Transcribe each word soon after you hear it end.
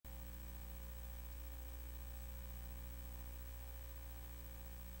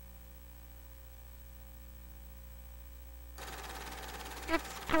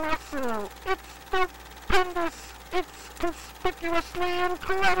colossal, it's stupendous, it's conspicuously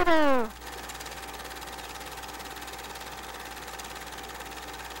incredible.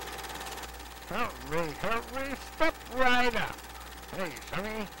 Hurry, step right up. Hey,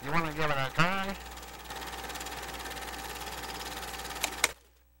 Sonny, you want to give it a try?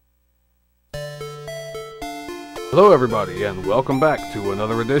 Hello everybody, and welcome back to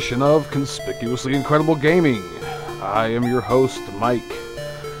another edition of Conspicuously Incredible Gaming. I am your host, Mike.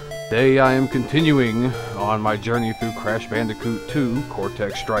 Today I am continuing on my journey through Crash Bandicoot 2,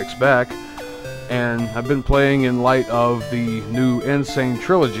 Cortex Strikes Back, and I've been playing in light of the new Insane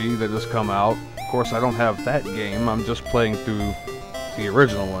trilogy that has come out. Of course, I don't have that game, I'm just playing through the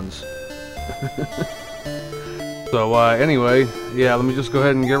original ones. So anyway, yeah, let me just go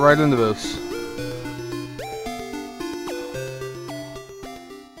ahead and get right into this.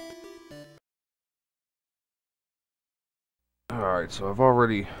 Alright, so I've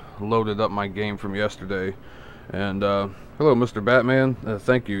already loaded up my game from yesterday, and hello Mr. Batman,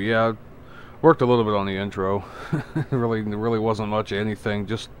 thank you. Yeah, I worked a little bit on the intro. It really wasn't much of anything,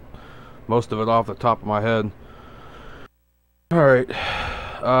 just most of it off the top of my head. Alright,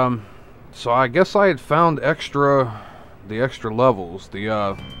 so I guess I had found the extra levels,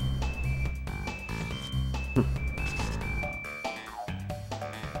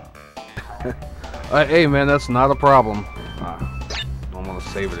 hey man, that's not a problem. I don't want to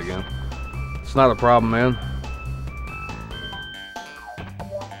save it again. It's not a problem, man.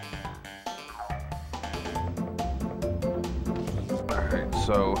 Alright,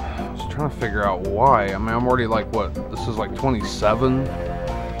 so I was trying to figure out why. I mean, I'm already like, what? This is like 27?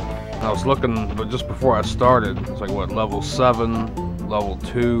 And I was looking, but just before I started, it's like, what? Level 7, level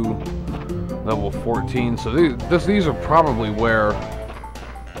 2, level 14. So these are probably where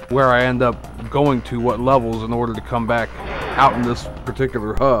I end up going to what levels in order to come back out in this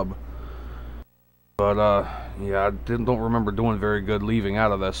particular hub. But yeah, I don't remember doing very good leaving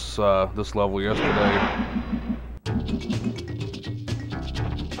out of this this level yesterday.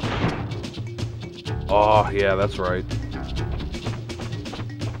 Oh yeah, that's right.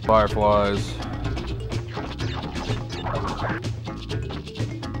 Fireflies.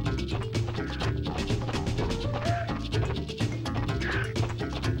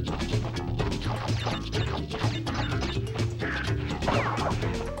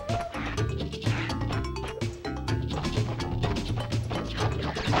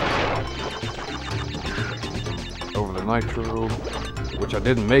 Over the nitro, which I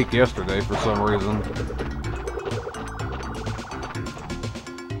didn't make yesterday for some reason.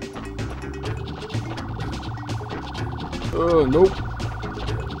 Nope.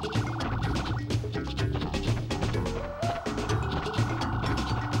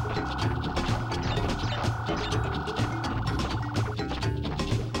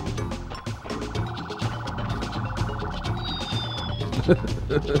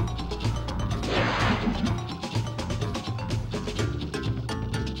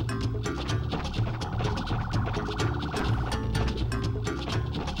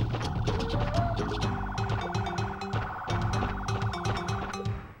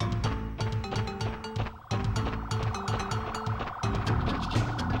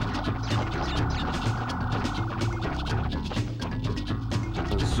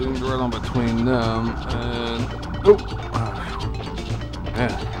 Zoomed right on between them, and oh,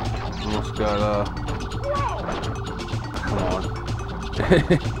 man, almost got come on.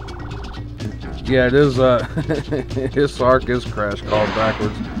 Yeah, it is. His arc is crash called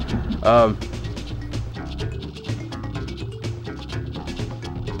backwards.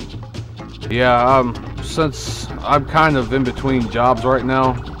 Yeah, since I'm kind of in between jobs right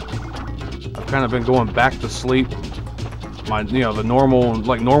now, I've kind of been going back to sleep. The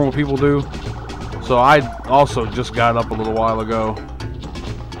normal people do. So I also just got up a little while ago.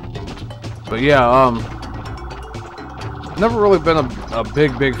 But yeah, never really been a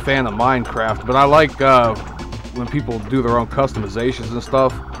big fan of Minecraft, but I like when people do their own customizations and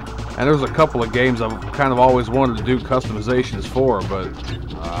stuff. And there's a couple of games I've kind of always wanted to do customizations for, but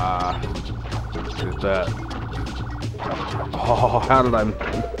look at that. Oh, how did I?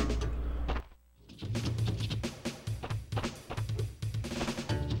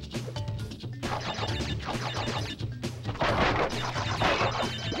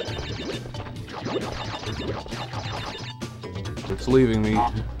 It's leaving me.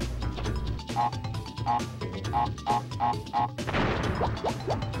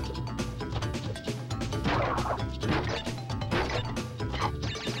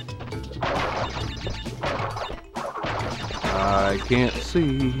 I can't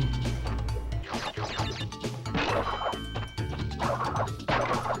see.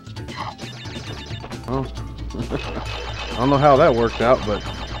 I don't know how that worked out, but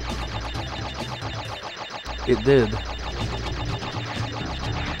it did.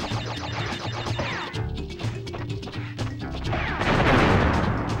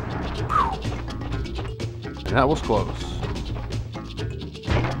 And that was close.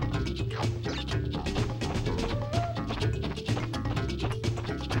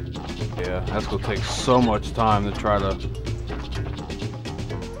 Yeah, that's gonna take so much time to try to...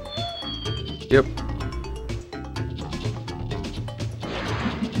 Yep.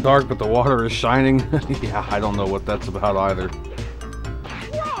 Dark, but the water is shining. Yeah, I don't know what that's about either.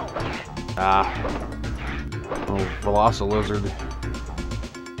 Ah. Oh, Velocilizard.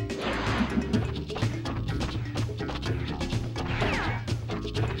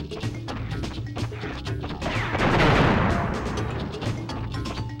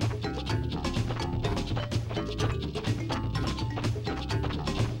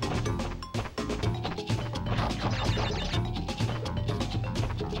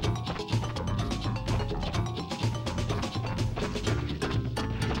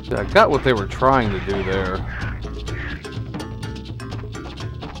 I got what they were trying to do there.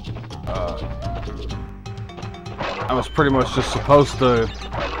 I was pretty much just supposed to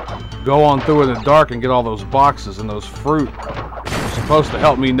go on through in the dark and get all those boxes, and those fruit were supposed to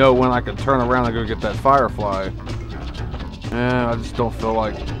help me know when I could turn around and go get that firefly. And I just don't feel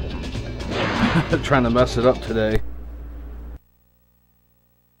like trying to mess it up today.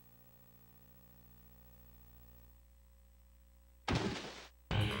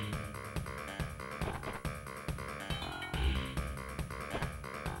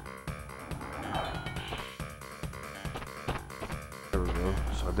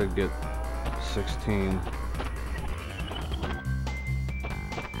 I did get 16.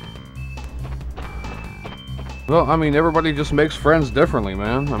 Well, I mean, everybody just makes friends differently,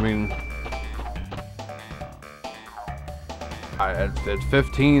 man. I mean, at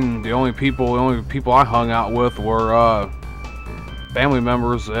 15, the only people I hung out with were family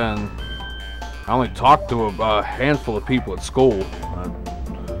members, and I only talked to a handful of people at school.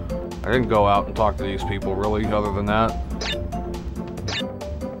 I didn't go out and talk to these people really, other than that.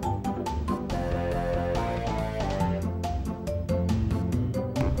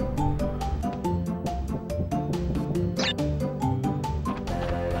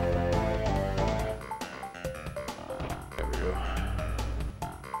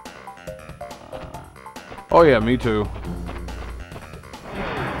 Oh yeah, me too.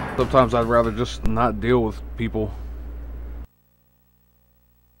 Sometimes I'd rather just not deal with people.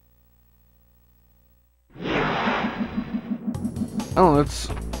 I don't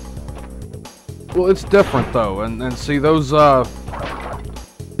know, it's different though, and see those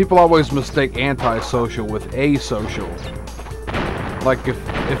people always mistake antisocial with asocial. Like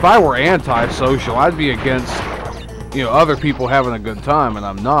if I were antisocial, I'd be against, you know, other people having a good time, and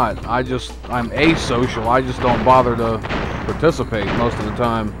I'm not. I'm asocial. I just don't bother to participate most of the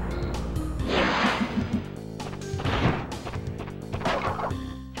time.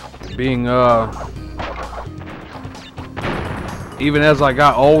 Being, even as I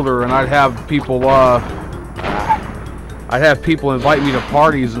got older, and I'd have people invite me to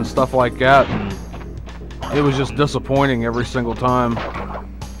parties and stuff like that, and it was just disappointing every single time.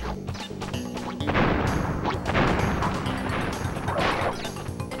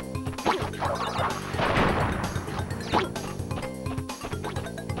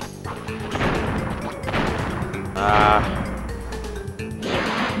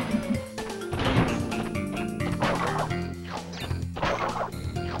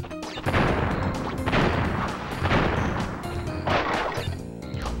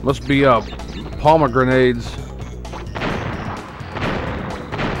 Must be pomegranates.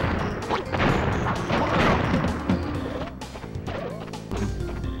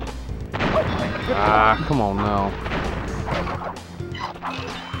 Ah, come on now.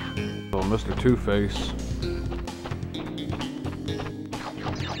 Oh, Mr. Two-Face.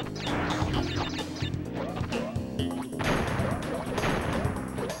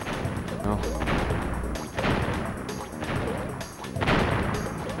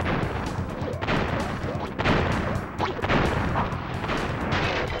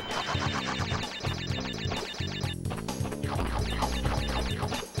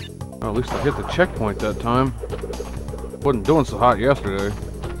 At least I hit the checkpoint that time. Wasn't doing so hot yesterday.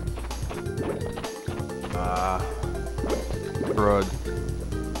 Crud.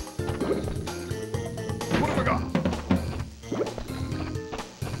 What have I got?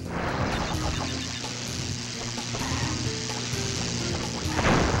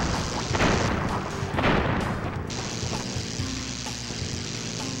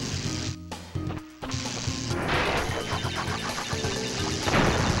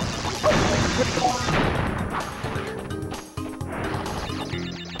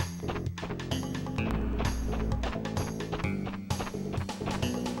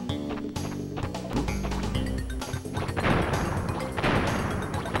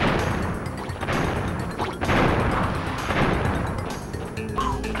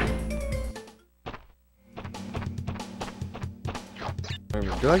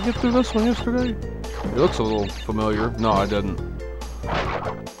 Did I get through this one yesterday? It looks a little familiar. No, I didn't.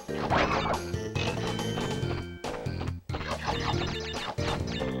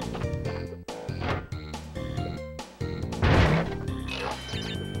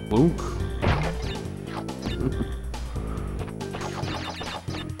 Luke.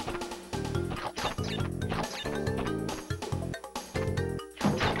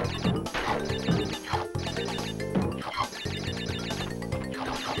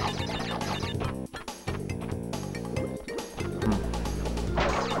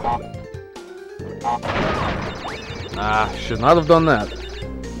 Ah, should not have done that.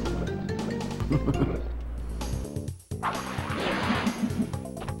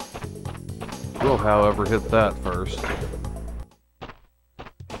 Will, however, hit that first.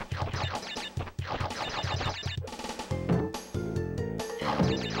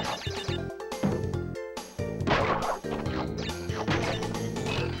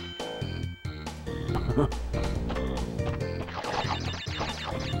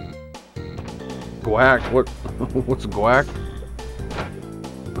 Guac? What? What's guac?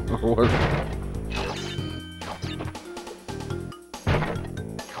 Or what?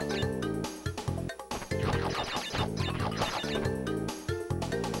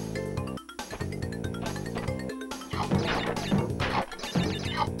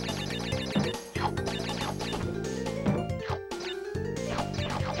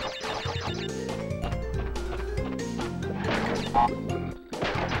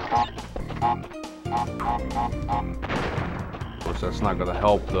 Of course, that's not going to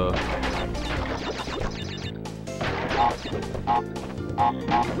help the...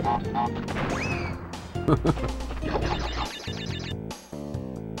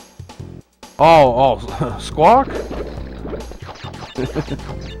 oh, squawk?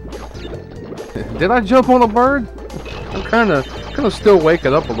 Did I jump on a bird? I'm kind of still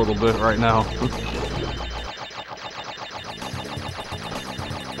waking up a little bit right now.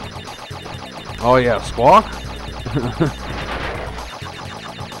 Oh yeah, squawk?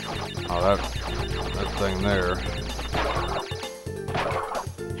 Oh, that thing there.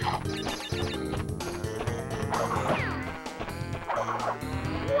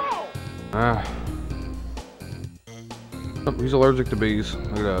 Oh, he's allergic to bees.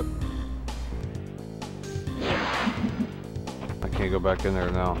 Look at that. I can't go back in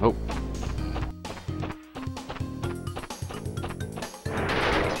there now. Nope.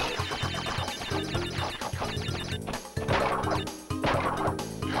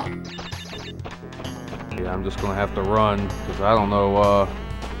 Yeah, I'm just gonna have to run because I don't know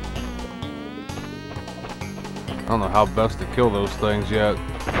how best to kill those things yet.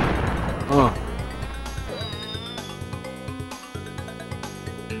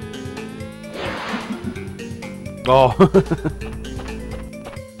 Oh.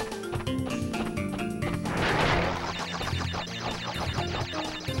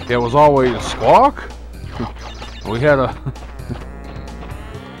 It was always squawk. We had a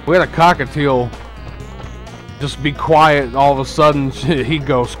cockatiel just be quiet, and all of a sudden he'd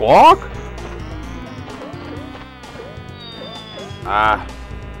go squawk. Ah.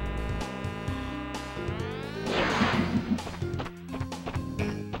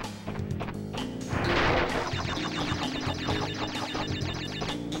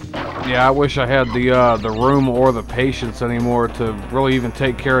 Yeah, I wish I had the room or the patience anymore to really even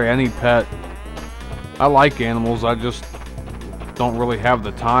take care of any pet. I like animals, I just don't really have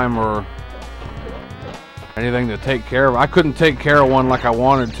the time or anything to take care of. I couldn't take care of one like I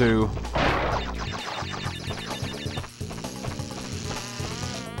wanted to.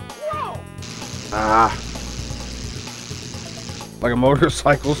 Ah. Like a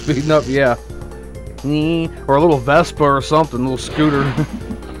motorcycle speeding up, yeah. Or a little Vespa or something, a little scooter.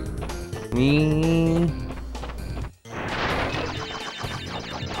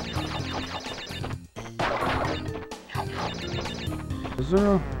 Is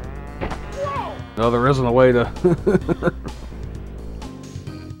there a... No, there isn't a way to...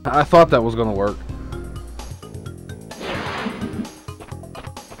 I thought that was gonna work.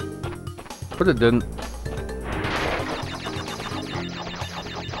 But it didn't.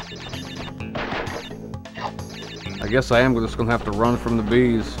 I guess I am just gonna have to run from the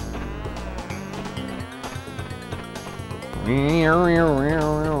bees.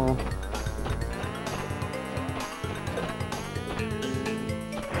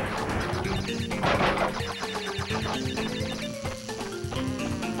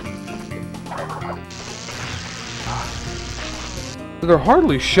 They're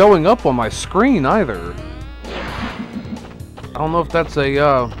hardly showing up on my screen either. I don't know if that's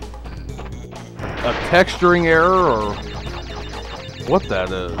a texturing error or what that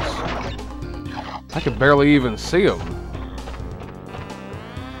is. I can barely even see them.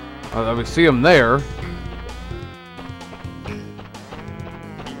 I mean, see them there.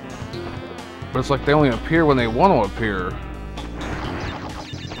 But it's like they only appear when they want to appear.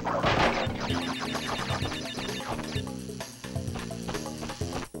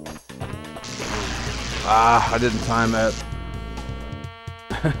 Ah, I didn't time that.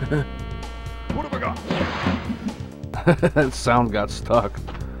 What have I got? That sound got stuck.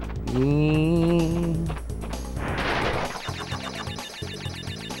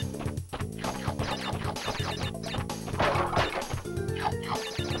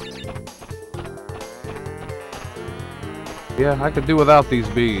 Yeah, I could do without these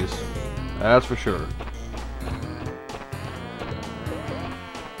bees. That's for sure.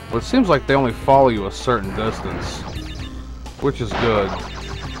 Well, it seems like they only follow you a certain distance, which is good.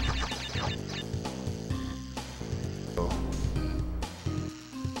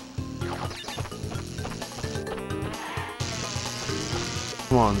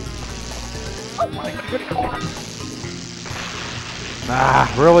 Come on. Oh my goodness.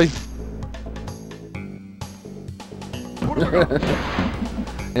 Ah, really? What have I got?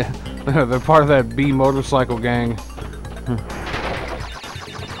 Yeah, they're part of that bee motorcycle gang.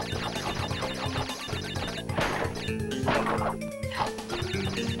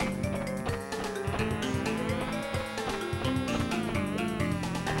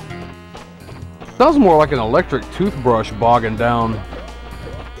 Sounds more like an electric toothbrush bogging down.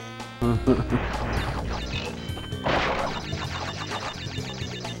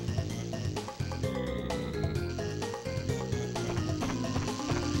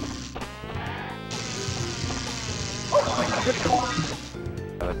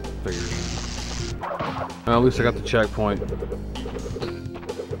 I figured. Well, at least I got the checkpoint.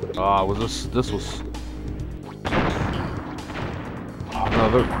 Ah, was this was... Oh, no,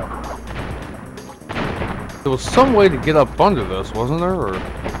 there was some way to get up under this, wasn't there? Or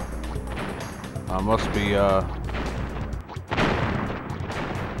must be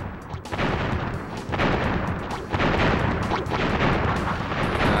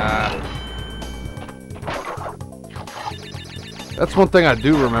that's one thing I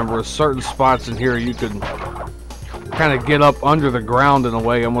do remember is certain spots in here you could kind of get up under the ground in a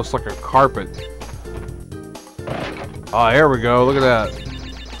way, almost like a carpet. Oh, here we go. Look at that.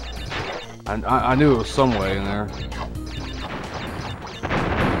 I knew it was some way in there.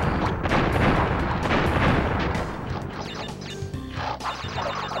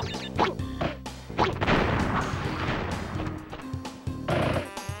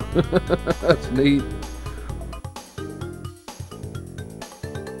 That's neat.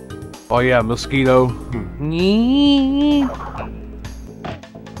 Oh yeah, mosquito.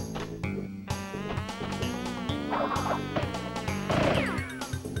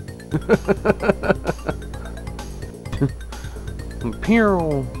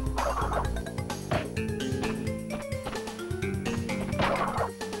 Pew.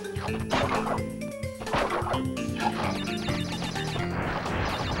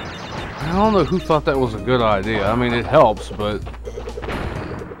 I don't know who thought that was a good idea. I mean, it helps, but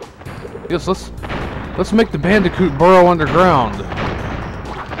yes, let's make the Bandicoot burrow underground.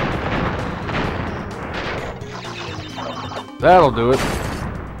 That'll do it.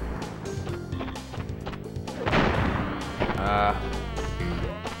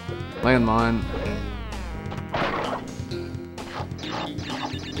 Landmine.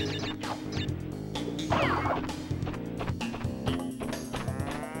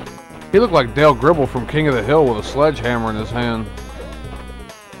 He looked like Dale Gribble from King of the Hill with a sledgehammer in his hand.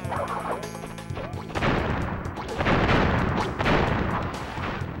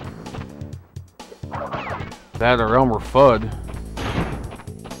 That or Elmer Fudd.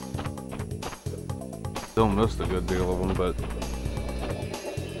 Still missed a good deal of them, but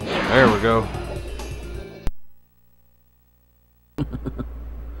there we go.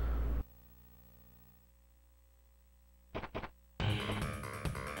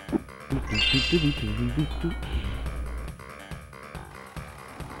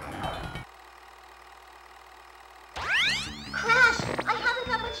 Crash! I haven't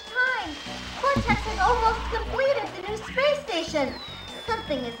got much time. Cortex has almost completed the new space station.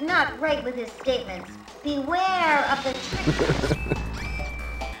 Something is not right with his statements. Beware of the tricksters.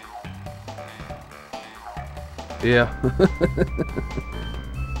 Yeah.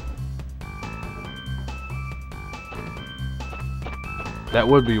 That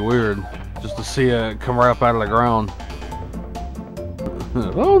would be weird, just to see it come right up out of the ground.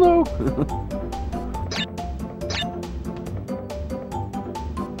 Oh no!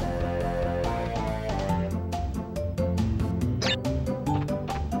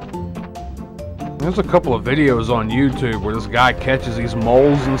 There's a couple of videos on YouTube where this guy catches these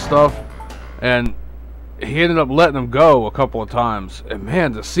moles and stuff, and he ended up letting them go a couple of times. And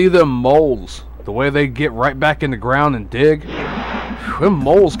man, to see them moles, the way they get right back in the ground and dig, them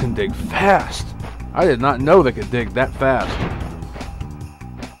moles can dig fast. I did not know they could dig that fast.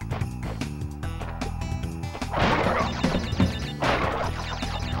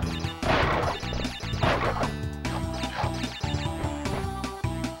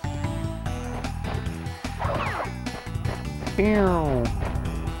 Ew.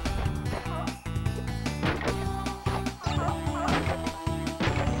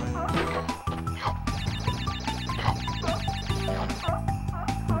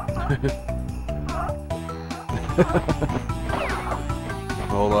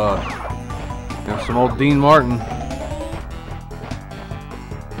 Hold on. Got some old Dean Martin.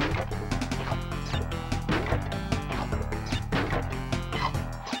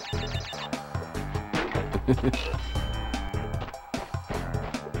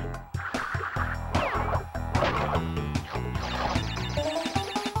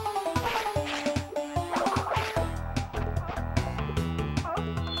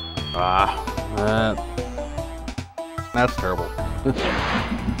 That's terrible.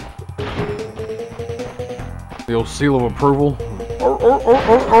 The old seal of approval.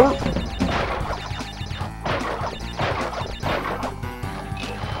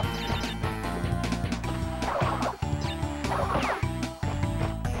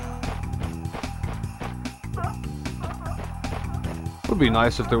 Would be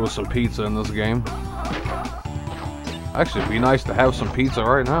nice if there was some pizza in this game. Actually, it'd be nice to have some pizza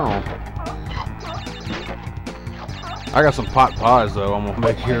right now. I got some pot pies though I'm gonna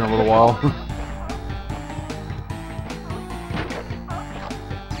make here in a little while.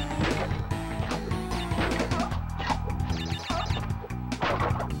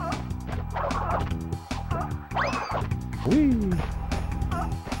 Whee.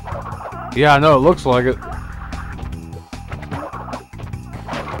 Yeah, I know, it looks like it.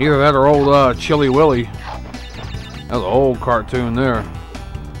 Either that or old Chilly Willy. That was an old cartoon there.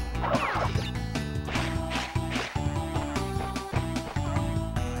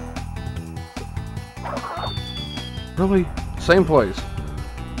 Really? Same place.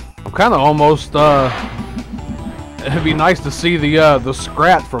 I'm kind of almost, it'd be nice to see the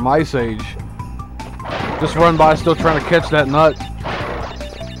Scrat from Ice Age. Just run by still trying to catch that nut.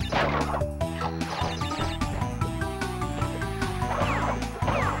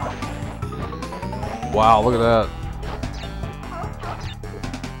 Wow, look at that.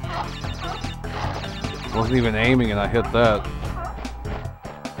 Wasn't even aiming and I hit that.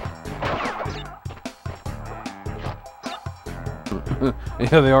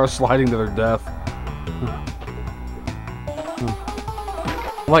 Yeah, they are sliding to their death.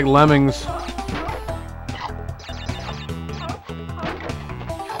 Like lemmings.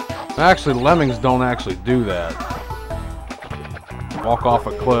 Actually, lemmings don't actually do that. Walk off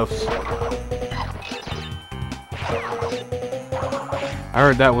of cliffs. I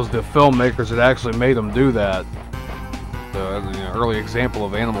heard that was the filmmakers that actually made them do that. So, that's an early example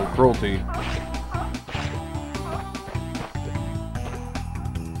of animal cruelty.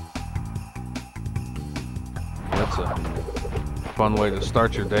 That's a fun way to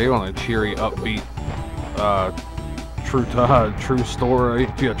start your day on a cheery, upbeat, true story,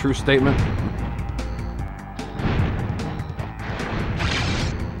 yeah, true statement.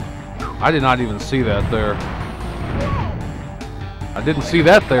 I did not even see that there. I didn't see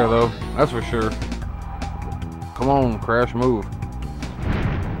that there though, that's for sure. Come on, Crash, move.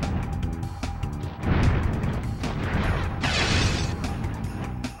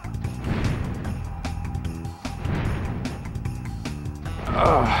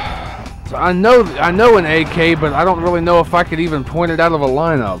 So I know an AK, but I don't really know if I could even point it out of a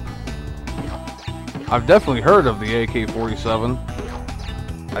lineup. I've definitely heard of the AK-47.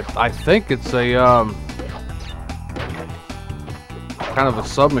 I think it's a kind of a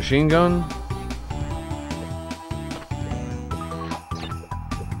submachine gun.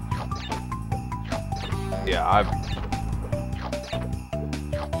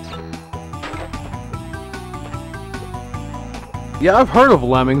 Yeah, I've heard of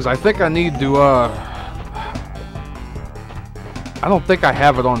lemmings. I think I need to I don't think I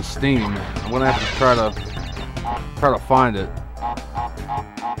have it on Steam. I'm gonna have to try to find it.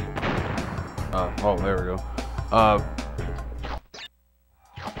 Oh, there we go.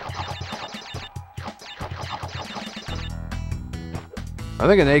 I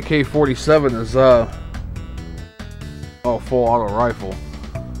think an AK-47 is full auto rifle.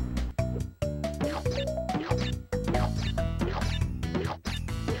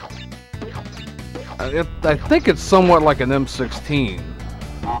 I think it's somewhat like an M16.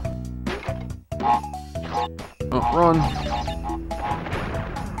 Oh, run.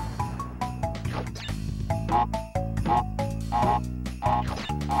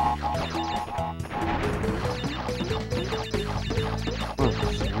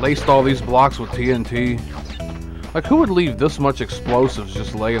 Laced all these blocks with TNT. Like, who would leave this much explosives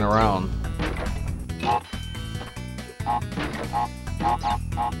just laying around?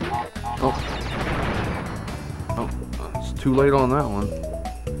 Oh, it's too late on that one.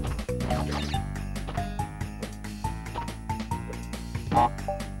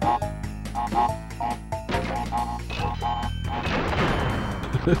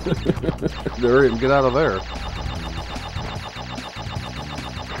 Hurry and get out of there.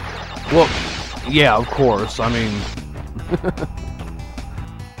 Well, yeah, of course. I mean,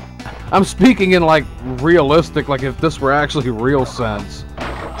 I'm speaking in like realistic, like if this were actually real sense.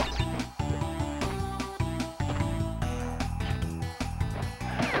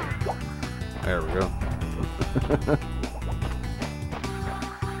 There we go.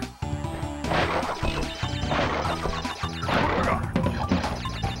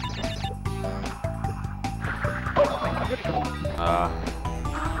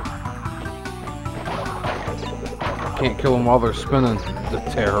 Can't kill them while they're spinning, the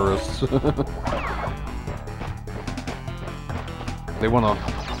terrorists. They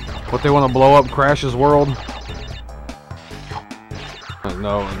wanna blow up Crash's world? Like,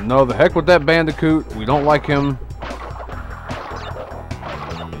 no, the heck with that Bandicoot. We don't like him.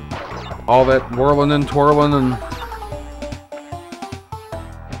 All that whirling and twirling and...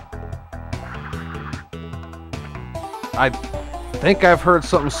 I think I've heard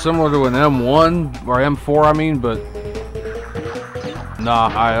something similar to an M1, or M4 I mean, but... Nah,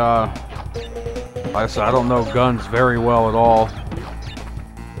 like I said, I don't know guns very well at all.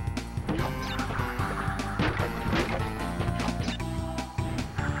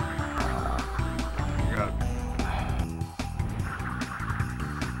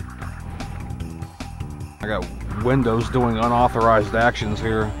 I got Windows doing unauthorized actions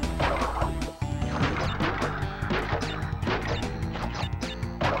here.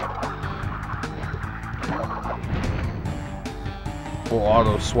 Full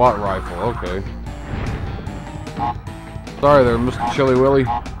auto SWAT rifle, okay. Sorry there, Mr. Chilly Willy.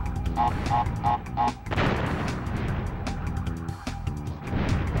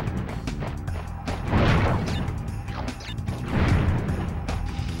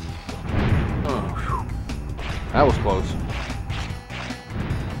 Oh, that was close.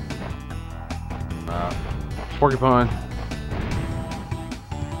 Porcupine.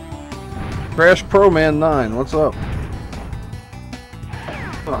 Crash Pro Man 9, what's up?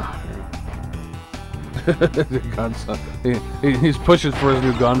 Gun store. He's pushing for his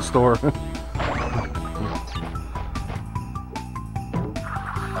new gun store.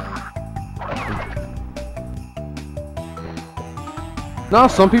 No,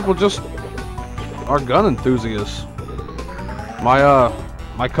 some people just are gun enthusiasts.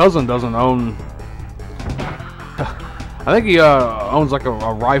 My cousin doesn't own. I think he owns like a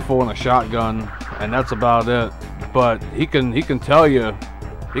rifle and a shotgun, and that's about it. But he can tell you.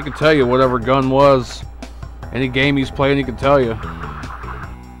 He can tell you whatever gun was. Any game he's playing, he can tell you.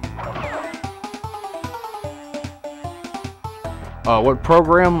 What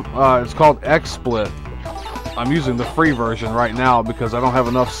program? It's called XSplit. I'm using the free version right now because I don't have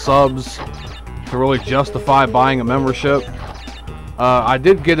enough subs to really justify buying a membership. I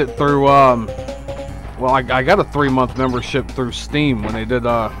did get it through, well, I got a 3-month membership through Steam when they did,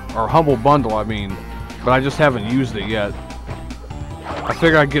 or Humble Bundle, I mean. But I just haven't used it yet. I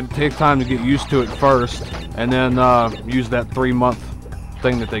figured I'd take time to get used to it first, and then use that 3-month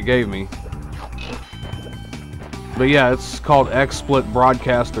thing that they gave me. But yeah, it's called XSplit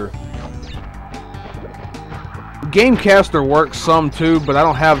Broadcaster. Gamecaster works some too, but I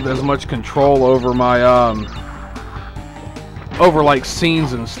don't have as much control over my over like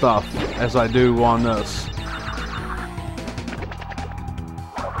scenes and stuff as I do on this.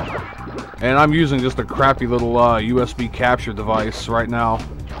 And I'm using just a crappy little USB capture device right now.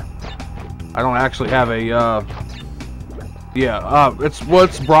 I don't actually have a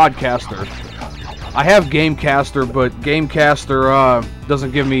it's Broadcaster. I have Gamecaster, but Gamecaster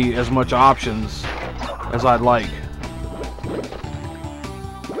doesn't give me as much options as I'd like.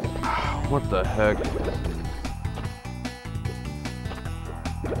 What the heck?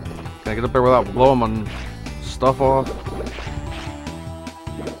 Can I get up there without blowing my stuff off?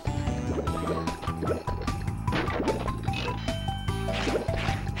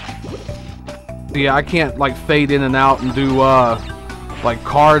 Yeah, I can't like fade in and out and do like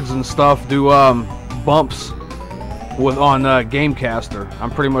cards and stuff, do bumps with on Gamecaster. I'm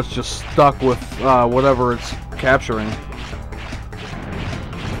pretty much just stuck with whatever it's capturing.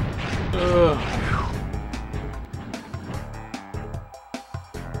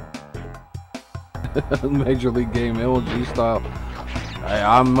 Major League Game LG style. Hey,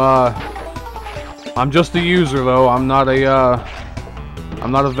 I'm just a user though. I'm not a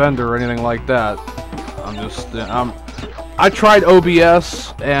vendor or anything like that. I tried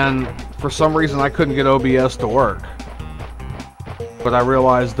OBS, and for some reason I couldn't get OBS to work. But I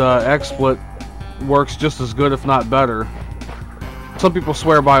realized XSplit works just as good, if not better. Some people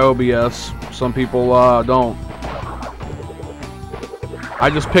swear by OBS, some people don't. I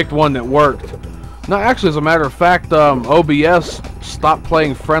just picked one that worked. No, actually, as a matter of fact, OBS stopped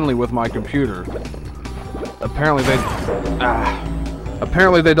playing friendly with my computer. Apparently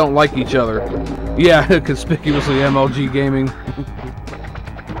they don't like each other. Yeah, conspicuously MLG gaming.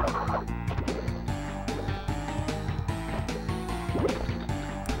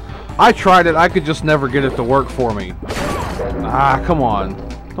 I tried it. I could just never get it to work for me. Ah, come on.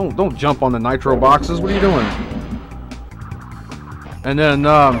 Don't jump on the nitro boxes. What are you doing? And then,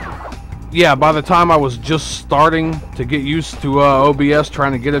 yeah, by the time I was just starting to get used to OBS,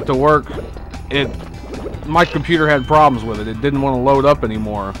 trying to get it to work, my computer had problems with it. It didn't want to load up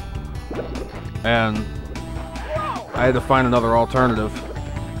anymore. And I had to find another alternative.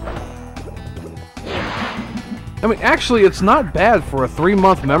 I mean, actually, it's not bad for a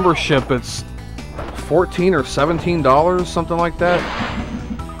 3-month membership. It's $14 or $17, something like that.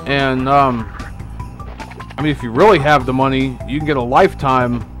 And, I mean, if you really have the money, you can get a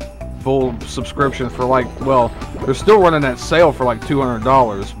lifetime full subscription for like, well, they're still running that sale for like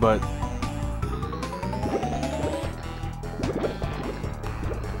 $200, but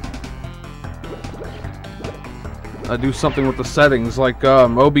I do something with the settings like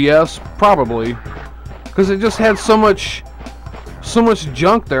OBS, probably, because it just had so much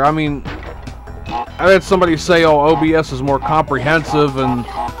junk there. I mean, I had somebody say, oh, OBS is more comprehensive and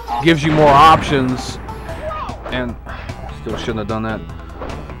gives you more options, and still shouldn't have done that.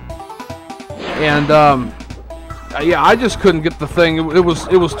 And yeah, I just couldn't get the thing. It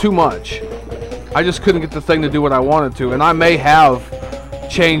was too much. I just couldn't get the thing to do what I wanted to, and I may have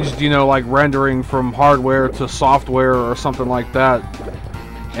changed, you know, like rendering from hardware to software or something like that,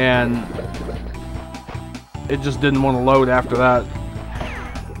 and it just didn't want to load after that.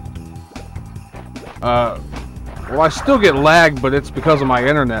 Well, I still get lag, but it's because of my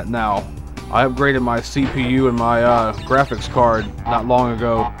internet now. I upgraded my CPU and my graphics card not long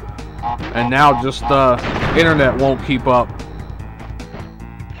ago, and now just internet won't keep up.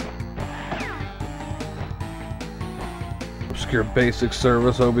 Obscure basic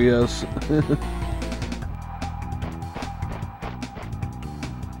service OBS.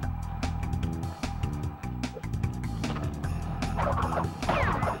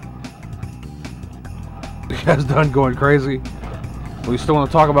 You guys done going crazy? We still want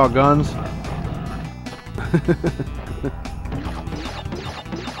to talk about guns?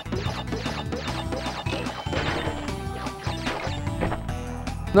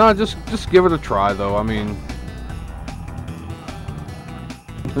 No, just give it a try, though. I mean,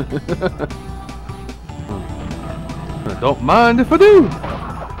 I don't mind if I do.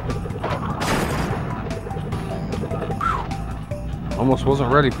 Almost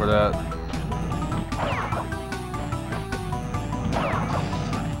wasn't ready for that.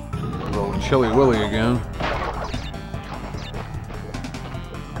 Little Chilly Willy again.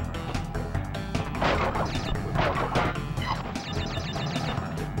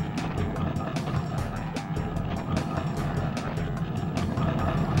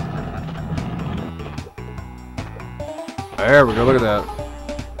 There we go, look at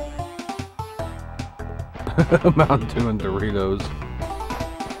that. Mountain Dew and Doritos.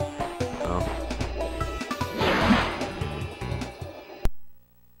 Oh.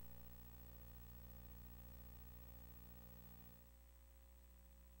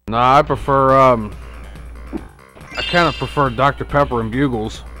 Nah, I prefer, I kind of prefer Dr. Pepper and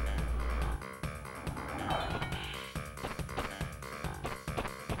Bugles.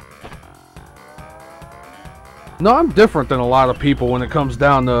 No, I'm different than a lot of people when it comes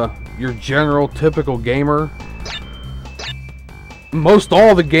down to your general typical gamer. Most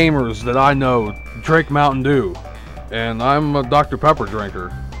all the gamers that I know drink Mountain Dew, and I'm a Dr. Pepper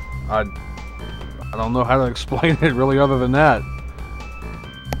drinker. I don't know how to explain it really other than that.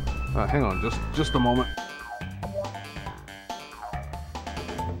 Hang on, just a moment.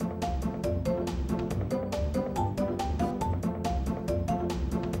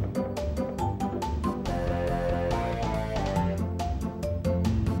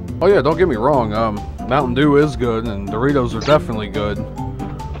 Oh yeah, don't get me wrong, Mountain Dew is good, and Doritos are definitely good.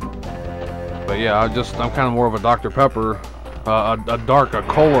 But yeah, I'm kind of more of a Dr. Pepper, a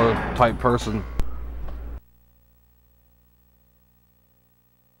cola type person.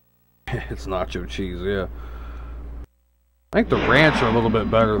 It's nacho cheese, yeah. I think the ranch are a little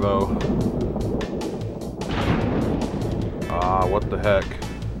bit better though. Ah, what the heck?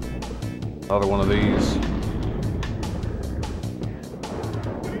 Another one of these.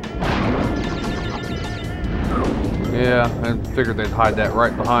 Yeah, I figured they'd hide that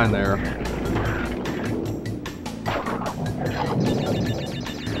right behind there.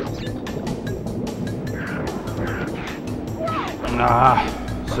 Ah,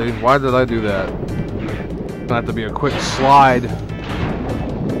 see, why did I do that? It's gonna have to be a quick slide.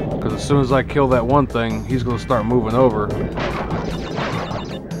 Because as soon as I kill that one thing, he's gonna start moving over.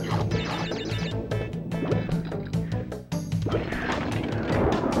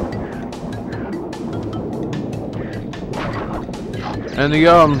 And the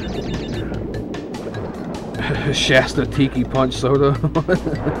Shasta Tiki Punch Soda.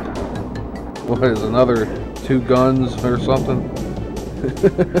 What is another 2 guns or something?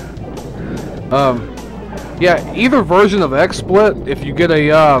 Yeah, either version of XSplit, if you get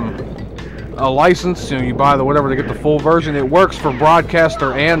a license, you know, you buy the whatever to get the full version, it works for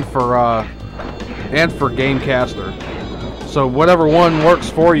Broadcaster and for Gamecaster. So whatever one works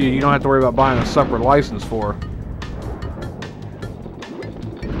for you, you don't have to worry about buying a separate license for.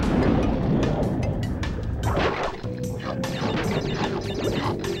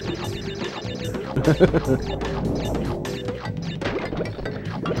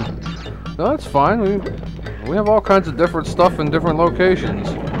 No, that's fine. We have all kinds of different stuff in different locations.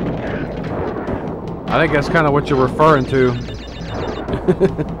 I think that's kind of what you're referring to.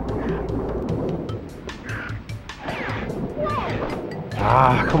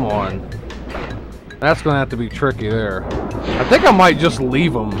 Ah, come on. That's gonna have to be tricky there. I think I might just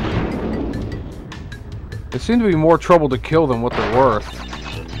leave them. It seemed to be more trouble to kill than what they're worth.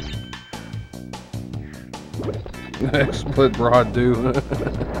 Split broad do.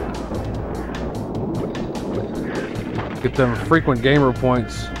 Get them frequent gamer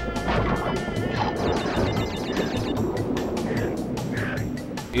points.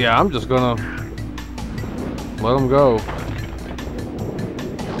 Yeah, I'm just gonna let them go.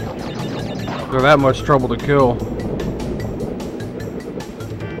 They're that much trouble to kill.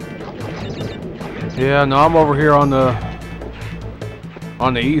 Yeah, no, I'm over here on the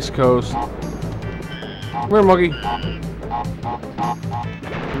East Coast. Come here, monkey.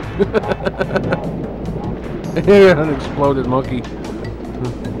 An exploded monkey.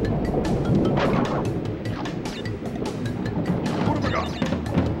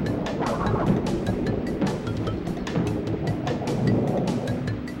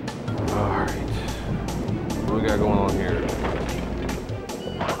 Alright. What we got going on here?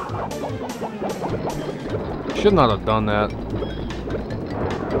 Should not have done that.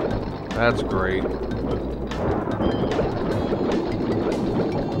 That's great.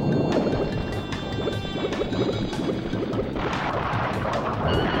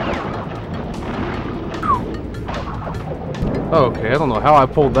 Okay, I don't know how I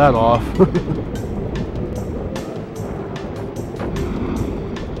pulled that off.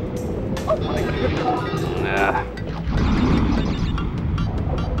 Nah.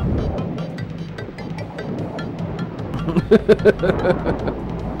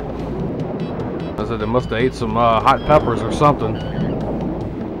 I said they must have ate some hot peppers or something.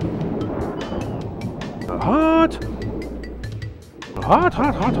 Hot! Hot,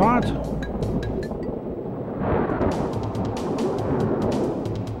 hot, hot, hot!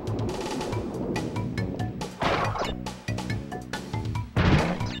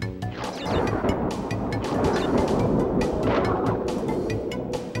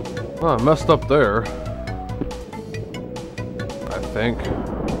 Oh, I messed up there. I think.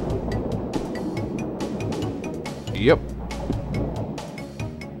 Yep.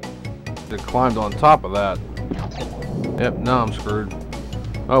 It climbed on top of that. Yep, now I'm screwed.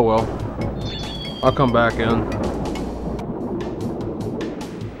 Oh well. I'll come back in.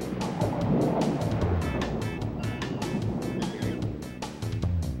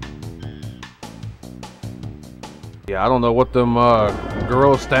 Yeah, I don't know what them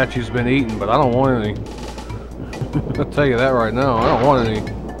gorilla statues been eating, but I don't want any. I'll tell you that right now. I don't want any.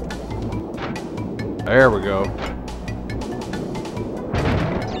 There we go.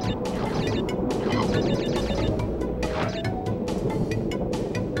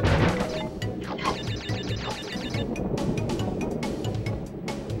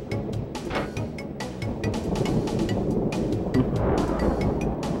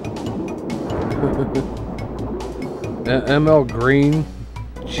 ML Green?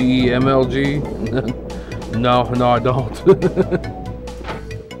 GMLG? No, I don't.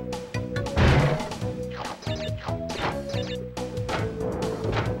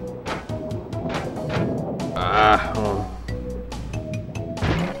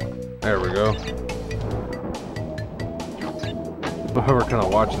 There we go. We're kind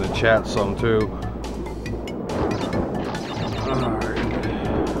of watching the chat some too.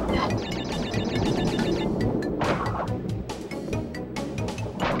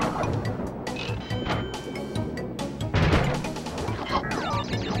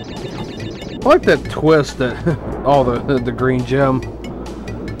 I like that twist that the green gem.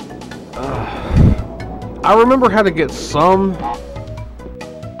 I remember how to get some,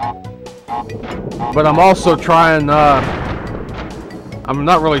 but I'm also trying. I'm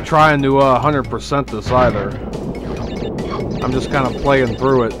not really trying to 100% this either. I'm just kind of playing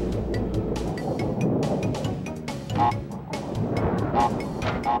through it.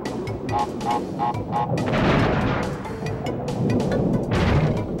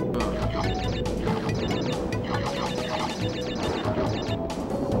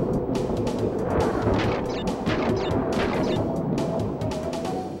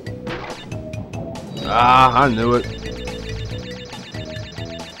 Ah, I knew it.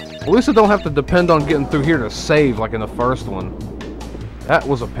 At least I don't have to depend on getting through here to save like in the first one. That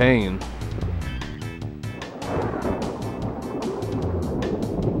was a pain.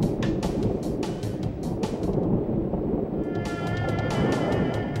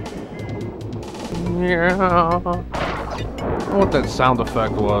 Yeah. I don't know what that sound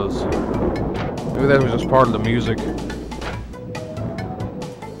effect was. Maybe that was just part of the music.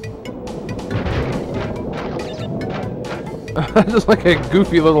 Just like a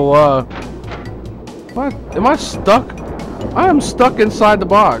goofy little, what? Am I stuck? I am stuck inside the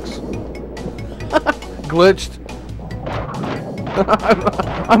box. Glitched.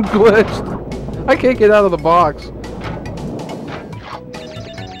 I'm glitched. I can't get out of the box.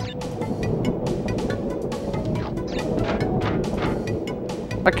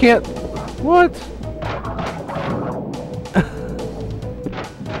 I can't. What?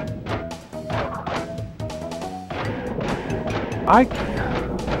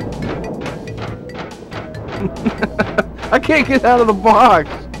 I can't get out of the box.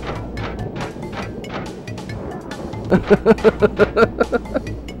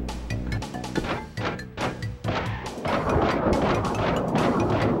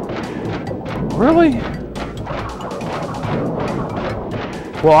 Really?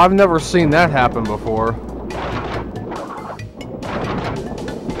 Well, I've never seen that happen before.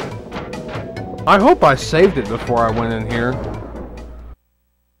 I hope I saved it before I went in here.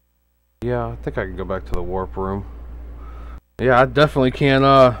 Yeah, I think I can go back to the warp room. Yeah, I definitely can,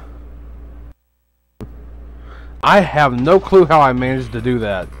 I have no clue how I managed to do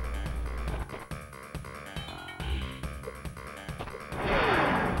that.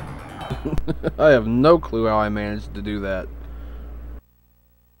 I have no clue how I managed to do that.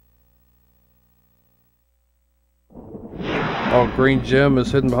 Oh, green gem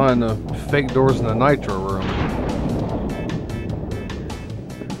is hidden behind the fake doors in the nitro room.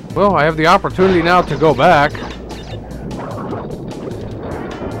 Well, I have the opportunity now to go back.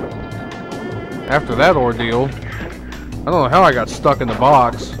 After that ordeal. I don't know how I got stuck in the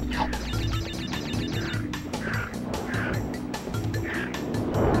box.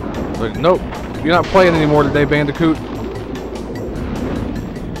 But nope, you're not playing anymore today, Bandicoot.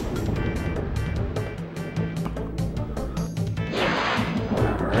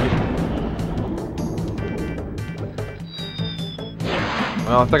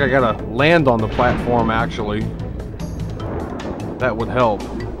 Well, I think I gotta land on the platform, actually. That would help.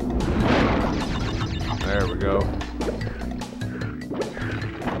 There we go.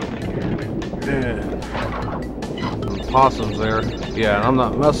 Some possums there. Yeah, and I'm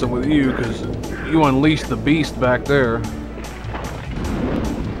not messing with you because you unleashed the beast back there.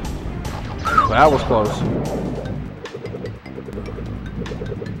 That was close.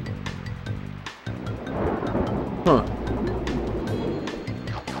 Huh.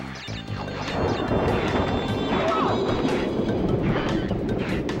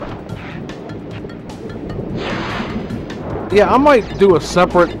 Yeah, I might do a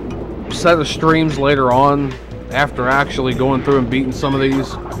separate set of streams later on after actually going through and beating some of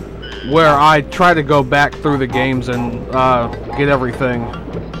these, where I try to go back through the games and get everything.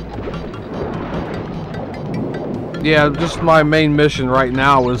 Yeah, just my main mission right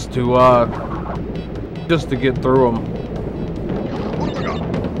now is to just to get through them.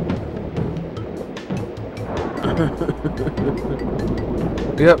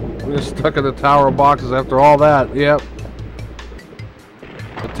 Yep, we're stuck in the tower of boxes after all that. Yep.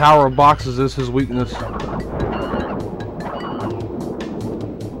 The Tower of Boxes is his weakness. You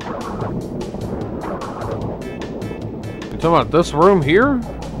talking about this room here?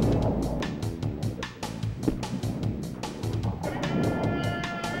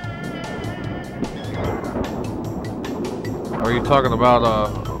 Or are you talking about,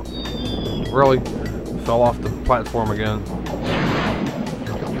 really? Fell off the platform again.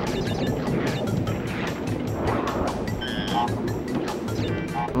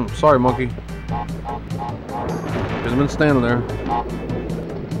 Sorry, monkey. Shouldn't have been standing there.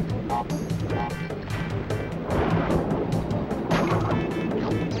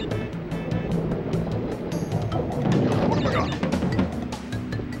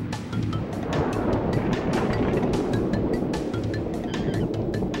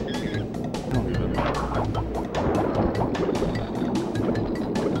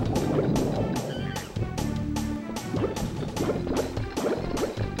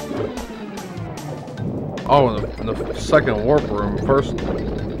 Oh, in the second warp room first.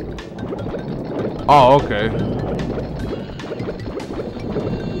 Oh, okay.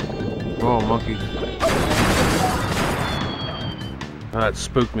 Oh, monkey. That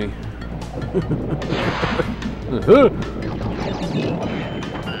spooked me.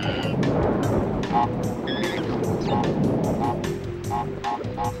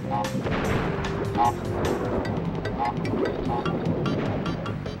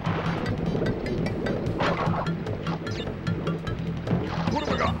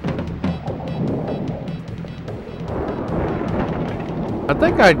 I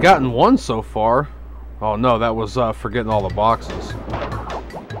think I'd gotten one so far. Oh no, that was forgetting all the boxes.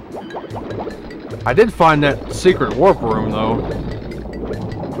 I did find that secret warp room though.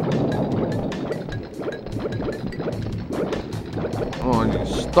 Oh, and you're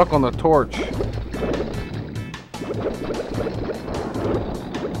stuck on the torch.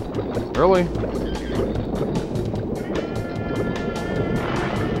 Really?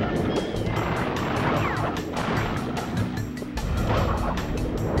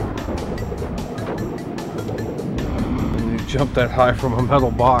 Jump that high from a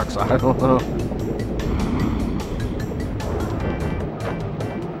metal box, I don't know.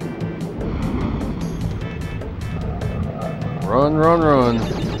 Run, run, run.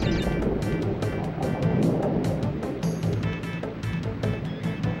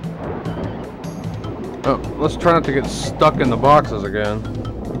 Oh, let's try not to get stuck in the boxes again.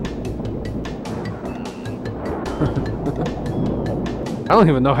 I don't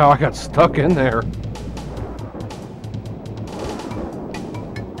even know how I got stuck in there.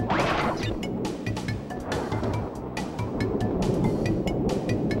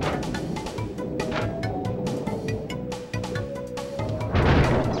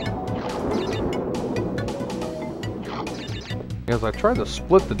 As I tried to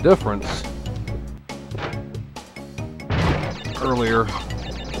split the difference earlier.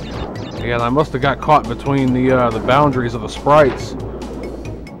 Yeah, and I must have got caught between the boundaries of the sprites.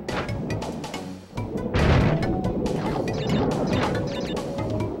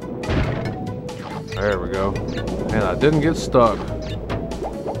 There we go. And I didn't get stuck.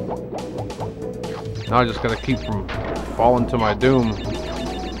 Now I just gotta keep from falling to my doom.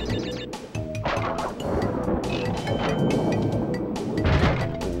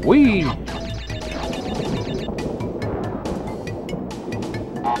 Whee! I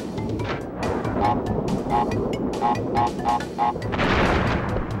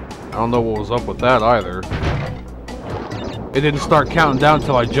don't know what was up with that either. It didn't start counting down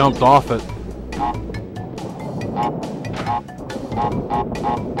until I jumped off it.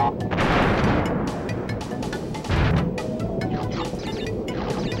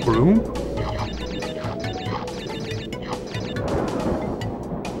 Boom.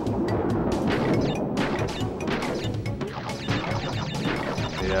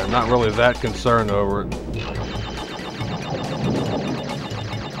 Yeah, not really that concerned over it.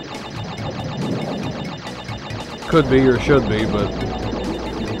 Could be or should be, but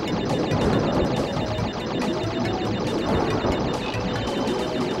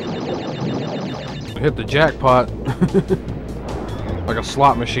hit the jackpot. Like a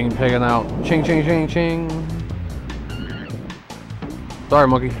slot machine paying out. Ching, ching, ching, ching. Sorry,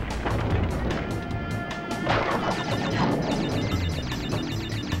 monkey.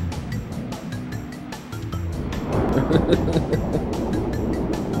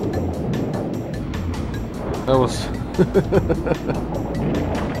 That was...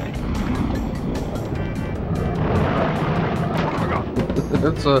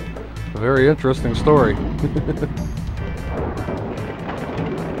 It's a very interesting story.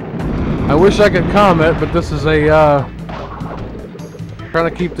 I wish I could comment, but this is a Trying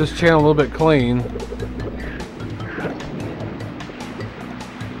to keep this channel a little bit clean.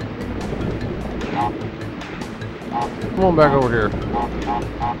 Come on back over here.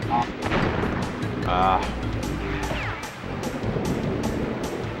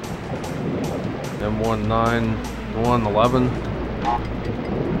 M1911.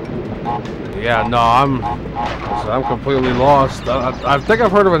 Yeah, no, I'm completely lost. I think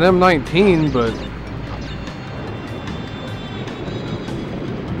I've heard of an M19, but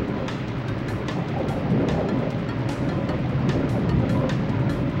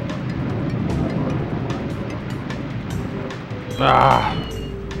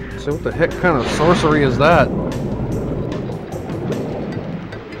so what the heck kind of sorcery is that?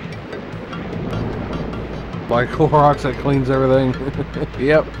 Like Clorox that cleans everything.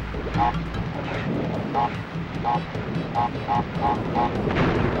 Yep.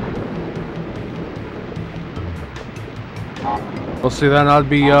 Well, see, then I'd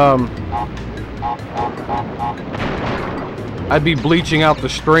be bleaching out the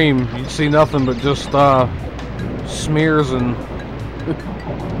stream. You'd see nothing but just smears and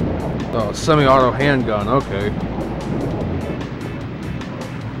semi-auto handgun. Okay.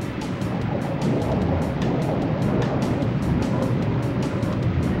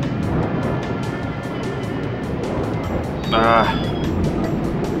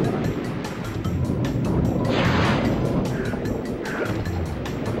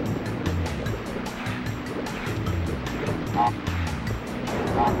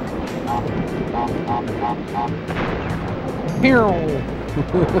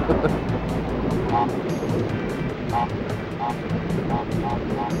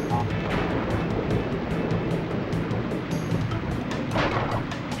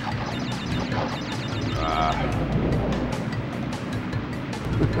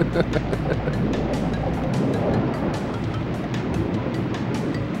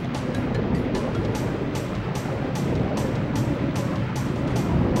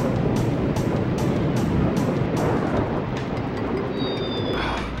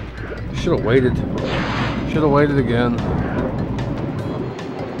 Should have waited. Should have waited again.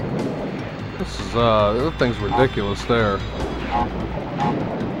 This is that thing's ridiculous there.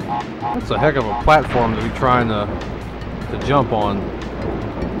 That's a heck of a platform to be trying to jump on.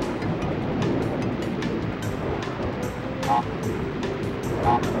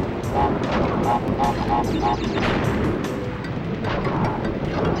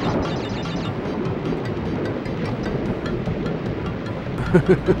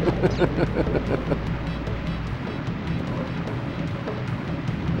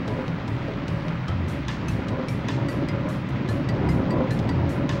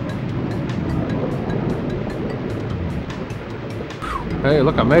 Hey,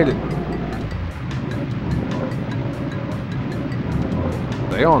 look, I made it.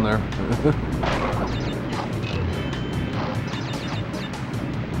 Stay on there.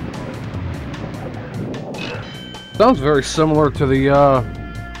 Sounds very similar to the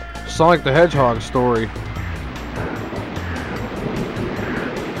Sonic the Hedgehog story.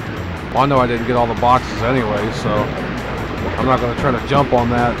 Well, I know I didn't get all the boxes anyway, so I'm not going to try to jump on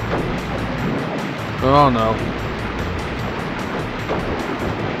that. Oh no.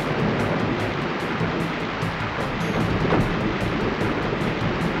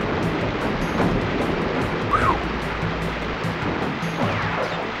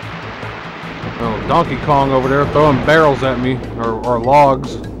 Oh, Donkey Kong over there throwing barrels at me, or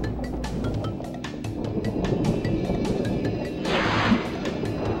logs.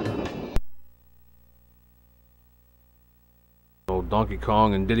 Oh, Donkey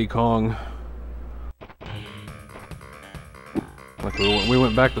Kong and Diddy Kong. Like we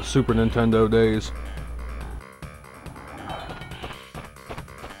went back to Super Nintendo days.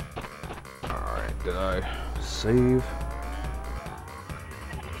 Alright, did I save?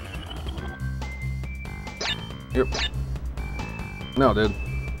 Yep. No, it did.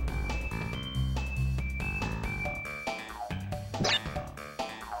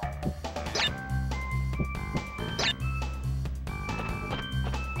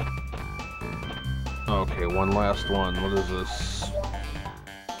 Okay, one last one. What is this?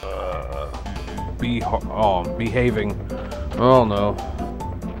 Behaving. Oh no.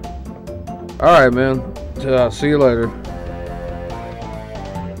 Alright, man. See you later.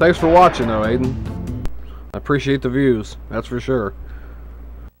 Thanks for watching though, Aiden. I appreciate the views, that's for sure.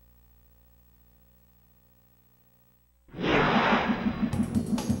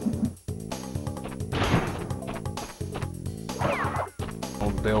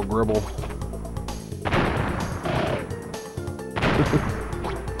 Old Dale Gribble.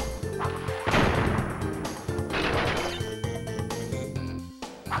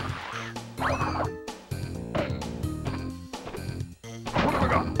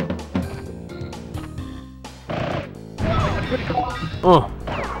 Oh.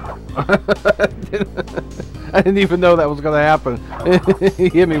 I didn't even know that was gonna happen. He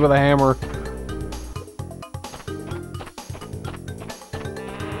hit me with a hammer.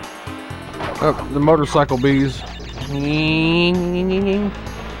 Oh, the motorcycle bees.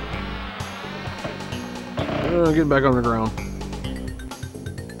 Get back on the ground.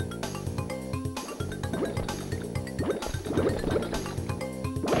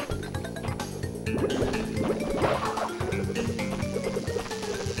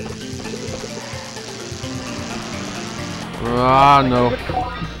 Ah, no.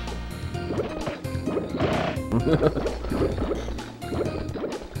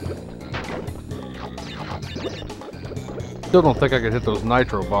 Still don't think I could hit those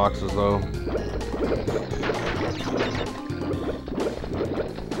nitro boxes, though.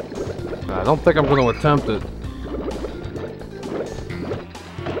 I don't think I'm going to attempt it.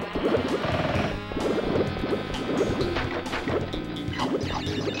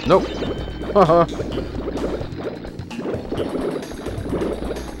 Nope. Haha.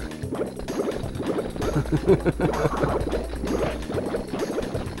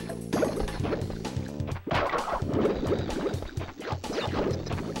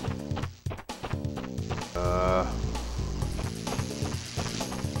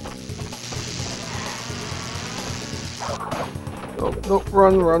 Oh,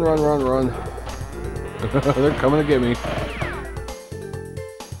 no, run. They're coming to get me.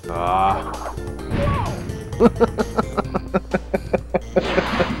 Ah.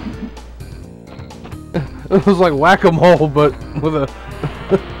 It was like whack-a-mole, but with a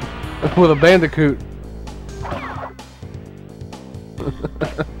with a Bandicoot.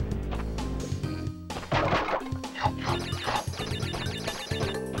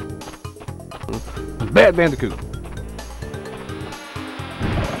 Bad Bandicoot.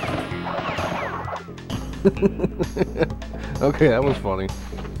 Okay, that was funny.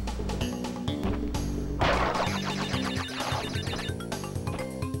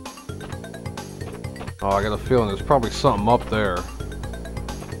 Oh, I got a feeling there's probably something up there.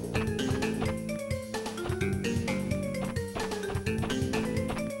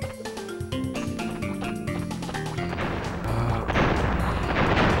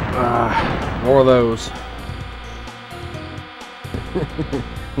 More of those.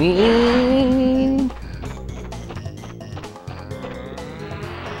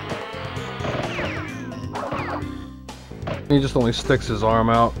 He just only sticks his arm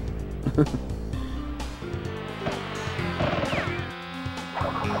out.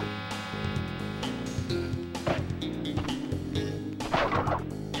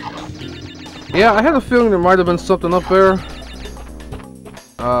 Yeah, I had a feeling there might have been something up there.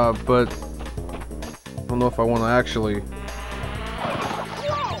 But I don't know if I want to actually...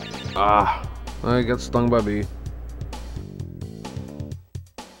 I got stung by a bee.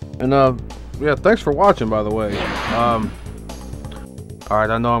 And, yeah, thanks for watching, by the way. Alright,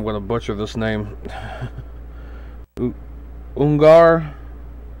 I know I'm going to butcher this name. Ungar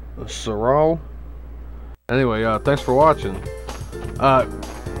Saral. Anyway, thanks for watching.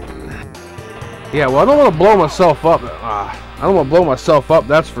 Yeah, well, I don't want to blow myself up. I don't want to blow myself up,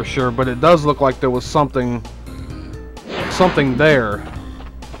 that's for sure. But it does look like there was something there.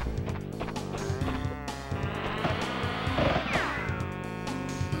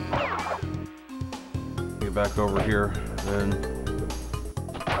 Get back over here, and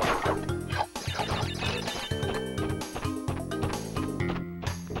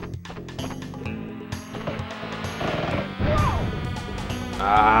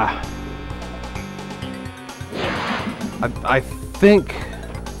I think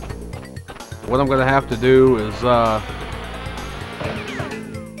what I'm gonna have to do is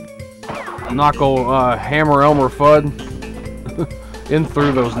knock old Hammer Elmer Fudd in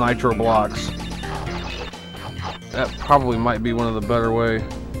through those nitro blocks. That probably might be one of the better way.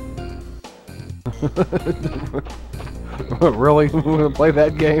 Really? We're gonna play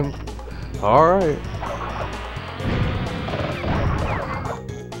that game? Alright.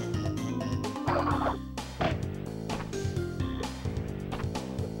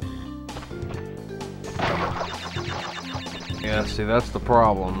 Yeah, see, that's the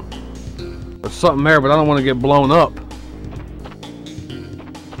problem. There's something there, but I don't want to get blown up.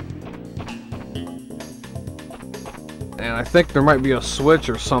 And I think there might be a switch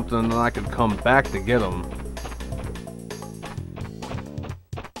or something, and I could come back to get them.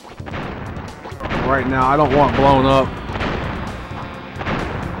 Right now, I don't want blown up.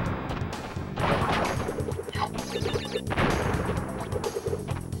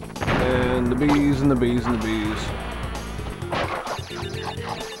 And the bees and the bees and the bees.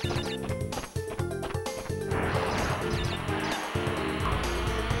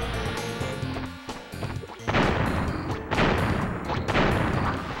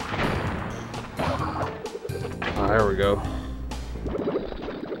 there we go.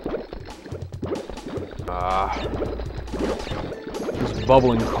 This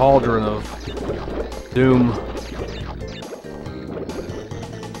bubbling cauldron of doom.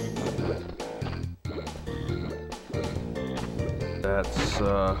 That's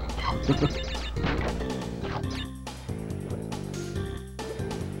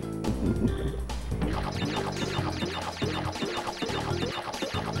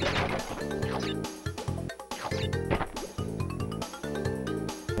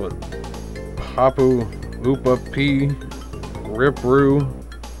what? Papu, Oopa P, Rip-Roo,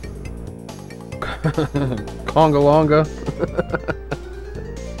 Congalonga.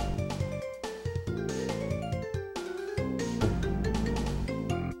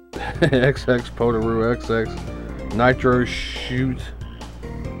 XX Potaroo XX, Nitro Shoot,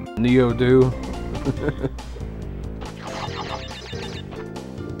 neoDaedalus.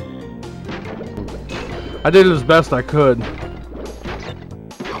 I did it as best I could.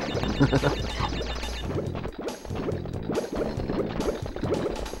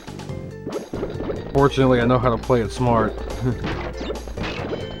 Fortunately, I know how to play it smart.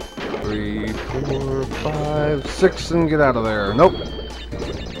 3, 4, 5, 6, and get out of there. Nope.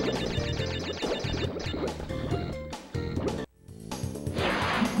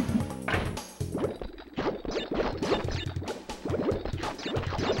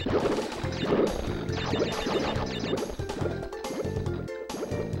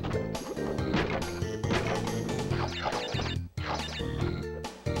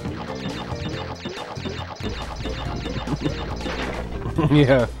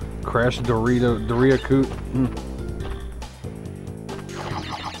 Yeah, Crash Bandicoot.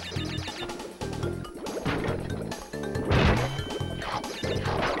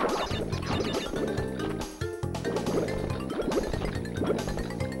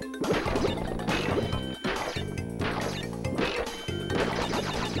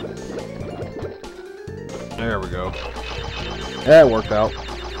 There we go. That worked out.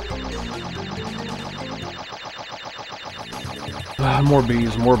 More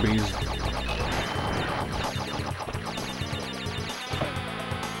bees, more bees.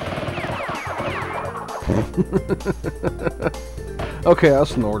 Okay, I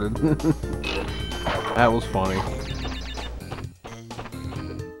snorted. That was funny.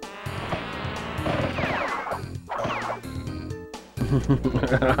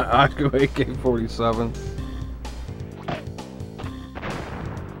 I go AK-47.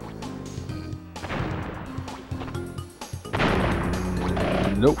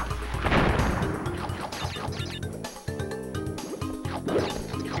 Nope.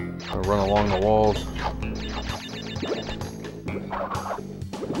 I run along the walls.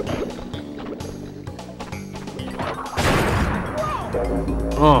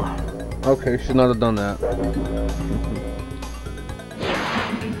 Oh, okay, should not have done that.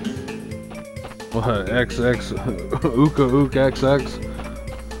 What? XX? Ooka Ook XX?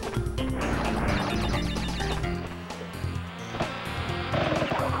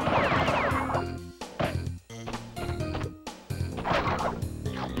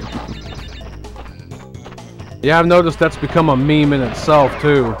 Yeah, I've noticed that's become a meme in itself,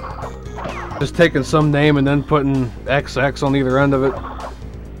 too. Just taking some name and then putting XX on either end of it.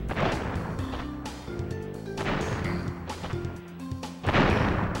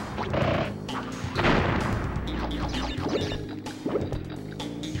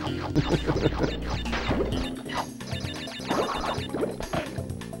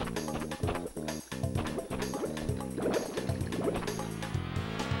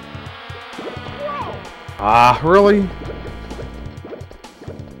 Ah, really?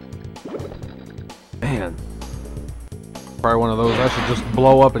 Man. Probably one of those I should just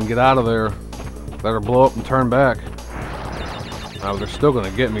blow up and get out of there. Better blow up and turn back. Oh, they're still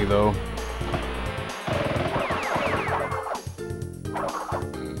gonna get me, though.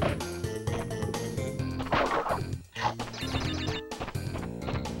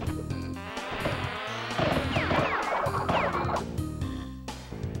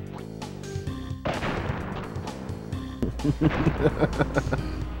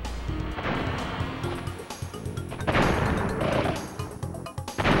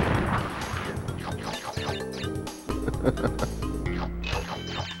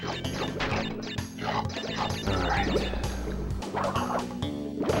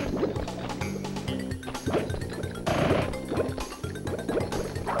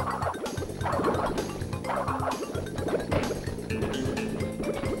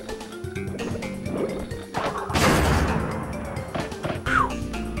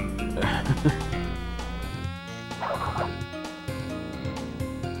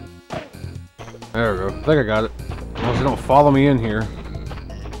 There we go. I think I got it. long as they don't follow me in here.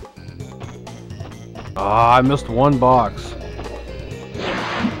 Ah, I missed one box.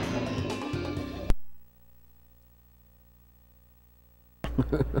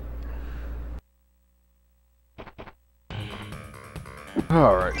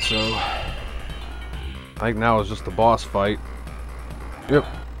 Alright, so I think now is just the boss fight. Yep.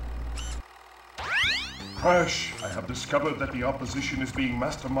 Crash, I have discovered that the opposition is being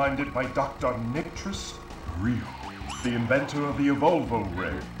masterminded by Dr. Nitrous Brio, the inventor of the Evolvo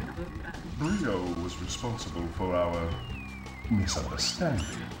Ray. Brio was responsible for our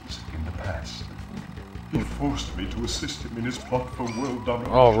misunderstandings in the past. He forced me to assist him in his plot for world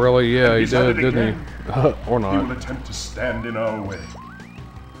domination. Oh, really? Yeah, he did, didn't he? Or He not. will attempt to stand in our way.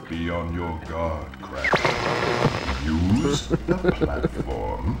 Be on your guard, Crash. Use the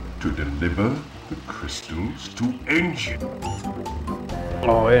platform to deliver the crystals to Engine.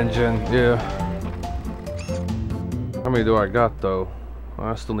 Oh, Engine, yeah. How many do I got, though?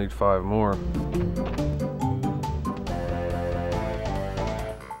 I still need 5 more.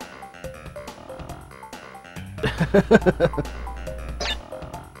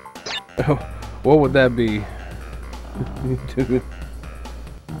 What would that be?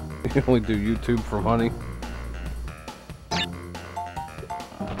 You only do YouTube for money.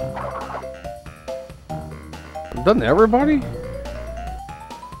 Doesn't everybody?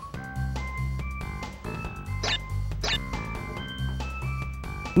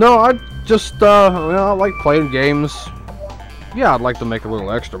 No, I just, I like playing games. Yeah, I'd like to make a little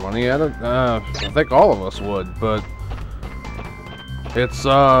extra money at it. I think all of us would, but it's,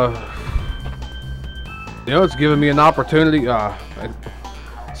 you know, it's giving me an opportunity,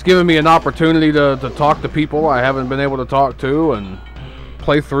 it's giving me an opportunity to talk to people I haven't been able to talk to and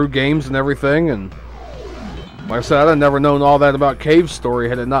play through games and everything. And like I said, I'd have never known all that about Cave Story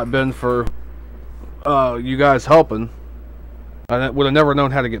had it not been for you guys helping. I would have never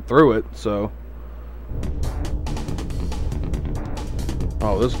known how to get through it, so.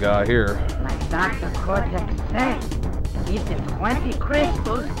 Oh, this guy here. Like Dr. Cortex said, keep the 20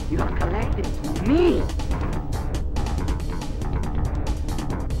 crystals you've collected to me.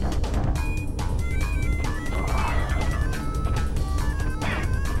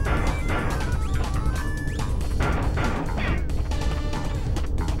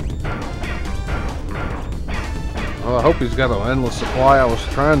 Well, I hope he's got an endless supply. I was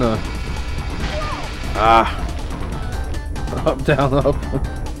trying to... Up, down, up.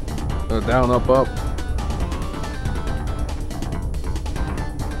 Down, up, up.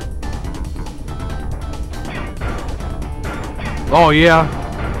 Oh, yeah.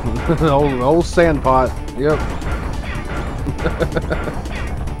 old sand pot. Yep.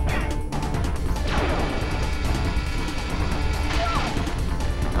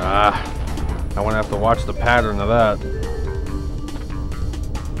 I want to have to watch the pattern of that.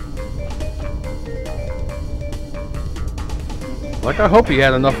 Like, I hope he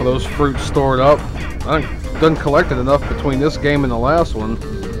had enough of those fruits stored up. I done collected enough between this game and the last one.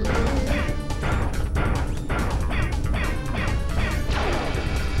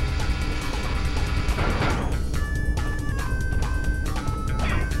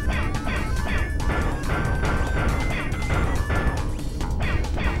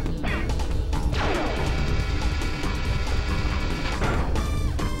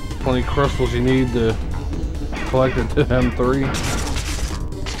 Crystals you need to collect it to M3.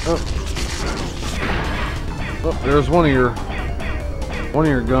 Oh, there's one of your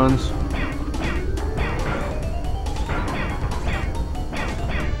guns.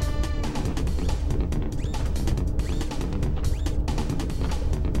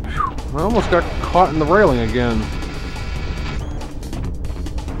 Whew, I almost got caught in the railing again.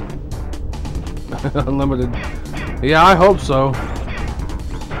 Unlimited. Yeah, I hope so.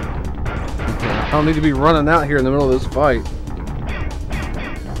 I don't need to be running out here in the middle of this fight.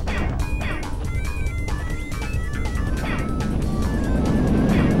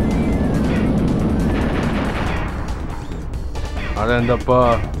 I'd end up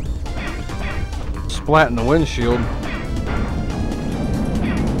splatting the windshield.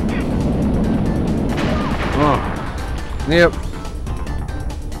 Oh, yep.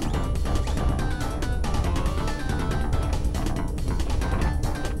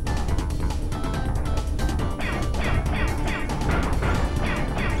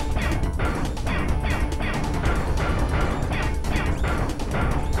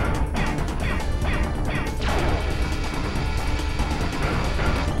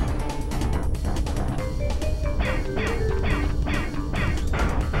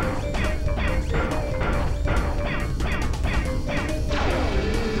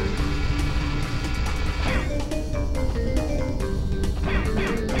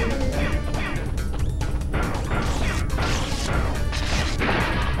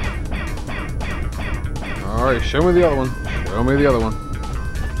 Alright, show me the other one. Show me the other one.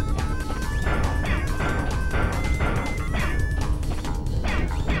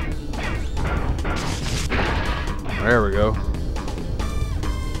 There we go.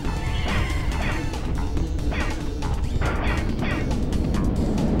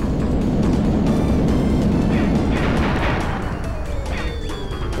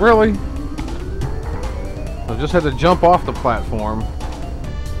 Really? I just had to jump off the platform.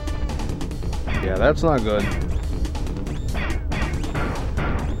 Yeah, that's not good.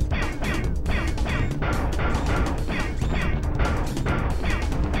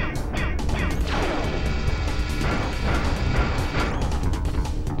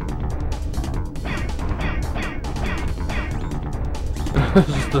 This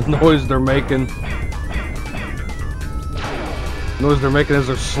is the noise they're making. Noise they're making as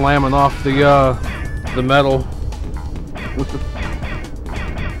they're slamming off the metal.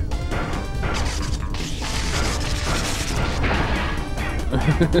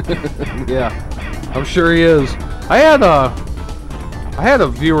 Yeah, I'm sure he is. I had a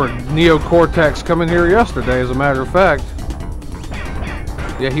viewer, neoCortex, come in here yesterday, as a matter of fact.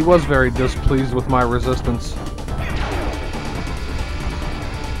 Yeah, he was very displeased with my resistance.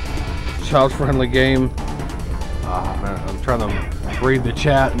 Child-friendly game. Man, I'm trying to read the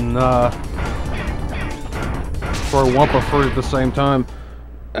chat and throw Wumpa fruit at the same time.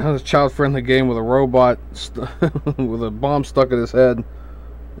 It was a child-friendly game with a robot with a bomb stuck in his head.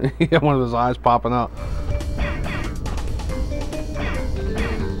 He had one of his eyes popping out.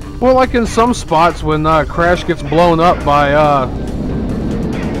 Well, like in some spots when Crash gets blown up by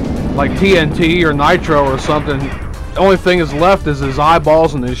like TNT or Nitro or something, the only thing that's left is his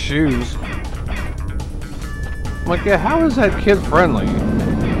eyeballs and his shoes. I'm like, yeah, how is that kid friendly?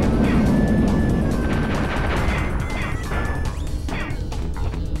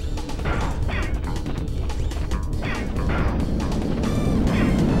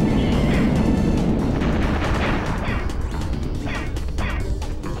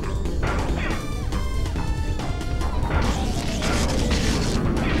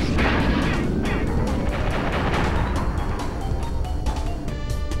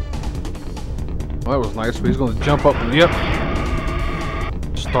 Well, that was nice, but he's going to jump up and, yep,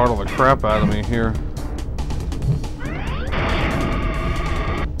 startle the crap out of me here.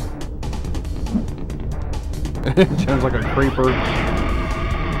 Sounds like a creeper.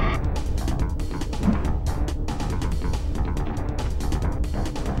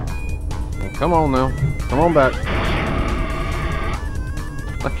 Come on now. Come on back.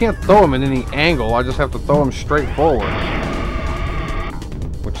 I can't throw him in any angle, I just have to throw him straight forward.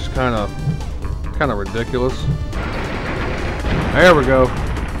 Which is kind of ridiculous. There we go.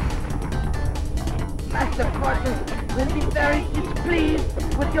 Master Cortex will be very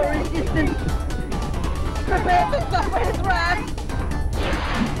displeased with your resistance. Prepare to suffer his wrath.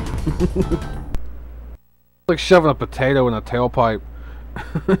 Like shoving a potato in a tailpipe.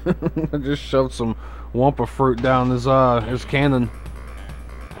 I just shoved some Wumpa fruit down his cannon.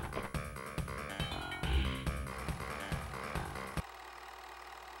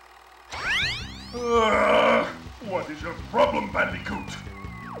 What is your problem, Bandicoot?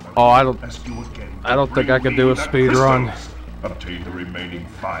 Oh, I don't think I Bring could me do a that speed run. crystals. Obtain the remaining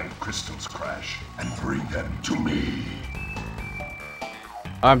 5 crystals, Crash, and bring them to me.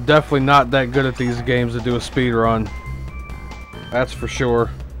 I'm definitely not that good at these games to do a speed run. That's for sure.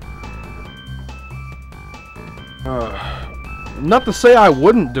 Not to say I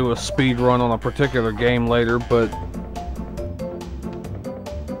wouldn't do a speed run on a particular game later, but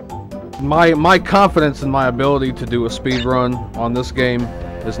my confidence in my ability to do a speed run on this game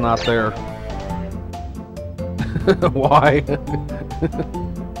is not there. Why?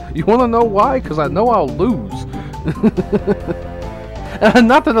 You want to know why? Because I know I'll lose.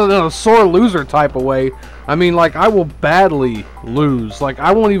 Not that in a sore loser type of way. I mean, like, I will badly lose. Like,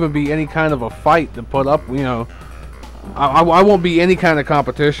 I won't even be any kind of a fight to put up, you know. I won't be any kind of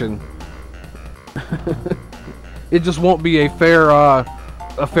competition. It just won't be a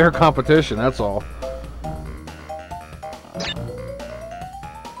fair competition, that's all.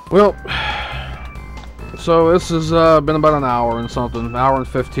 Well, so this has been about an hour and something, an hour and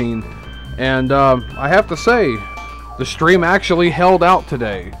 15, and I have to say, the stream actually held out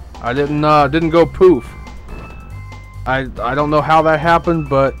today. I didn't go poof. I don't know how that happened,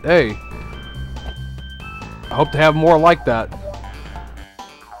 but hey, I hope to have more like that.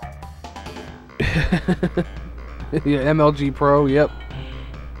 Yeah, MLG Pro, yep.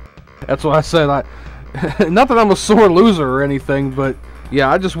 That's what I said. Not that I'm a sore loser or anything, but yeah,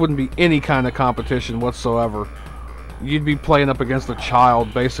 I just wouldn't be any kind of competition whatsoever. You'd be playing up against a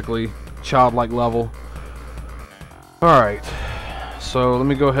child, basically, childlike level. Alright, so let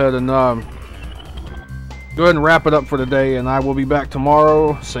me go ahead and wrap it up for today, and I will be back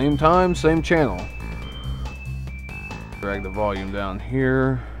tomorrow, same time, same channel. Drag the volume down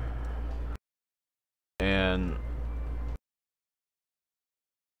here, and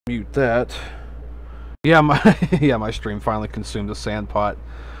mute that. Yeah, my stream finally consumed a sand pot.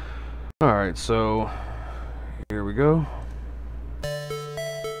 Alright, so here we go.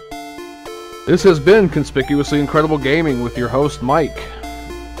 This has been Conspicuously Incredible Gaming with your host, Mike.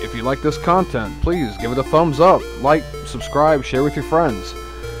 If you like this content, please give it a thumbs up, like, subscribe, share with your friends.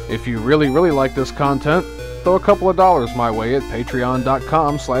 If you really like this content, throw a couple of dollars my way at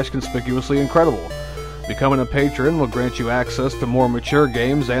patreon.com/conspicuously-incredible. Becoming a patron will grant you access to more mature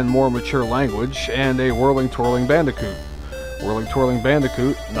games and more mature language, and a Whirling Twirling Bandicoot. Whirling Twirling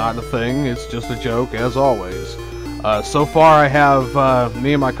Bandicoot, not a thing, it's just a joke, as always. So far I have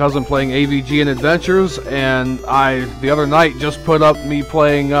me and my cousin playing AVG and Adventures, and the other night just put up me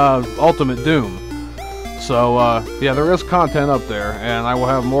playing Ultimate Doom. So yeah, there is content up there, and I will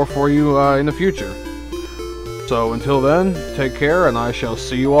have more for you in the future. So until then, take care, and I shall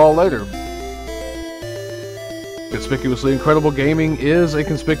see you all later. Conspicuously Incredible Gaming is a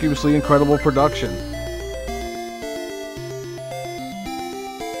Conspicuously Incredible production.